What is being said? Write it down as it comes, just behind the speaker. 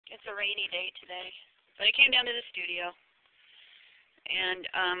It's a rainy day today, but I came down to the studio and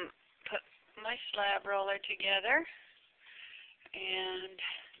put my slab roller together, and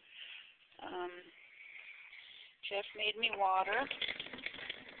Jeff made me water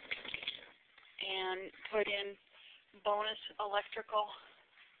and put in bonus electrical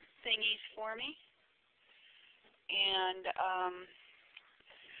thingies for me, and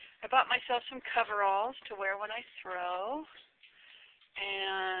I bought myself some coveralls to wear when I throw,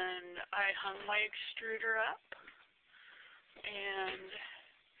 and I hung my extruder up, and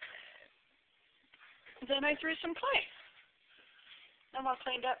then I threw some clay. I'm all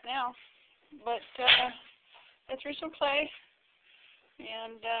cleaned up now, but I threw some clay,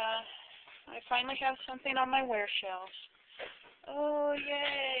 and I finally have something on my wear shelves. Oh,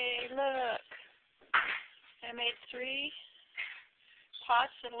 yay, look. I made 3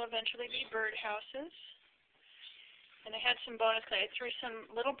 pots that will eventually be birdhouses. And I had some bonus clay. I threw some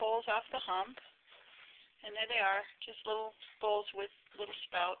little bowls off the hump, and there they are, just little bowls with little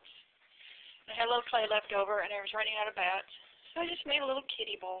spouts. I had a little clay left over, and I was running out of bats, so I just made a little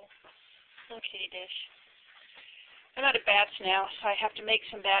kitty bowl, a little kitty dish. I'm out of bats now, so I have to make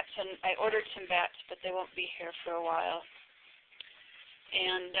some bats, and I ordered some bats, but they won't be here for a while.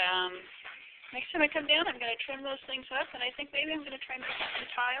 And next time I come down, I'm going to trim those things up, and I think maybe I'm going to try and make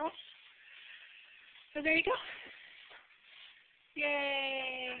some tiles. So there you go.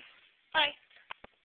 Yay! Bye.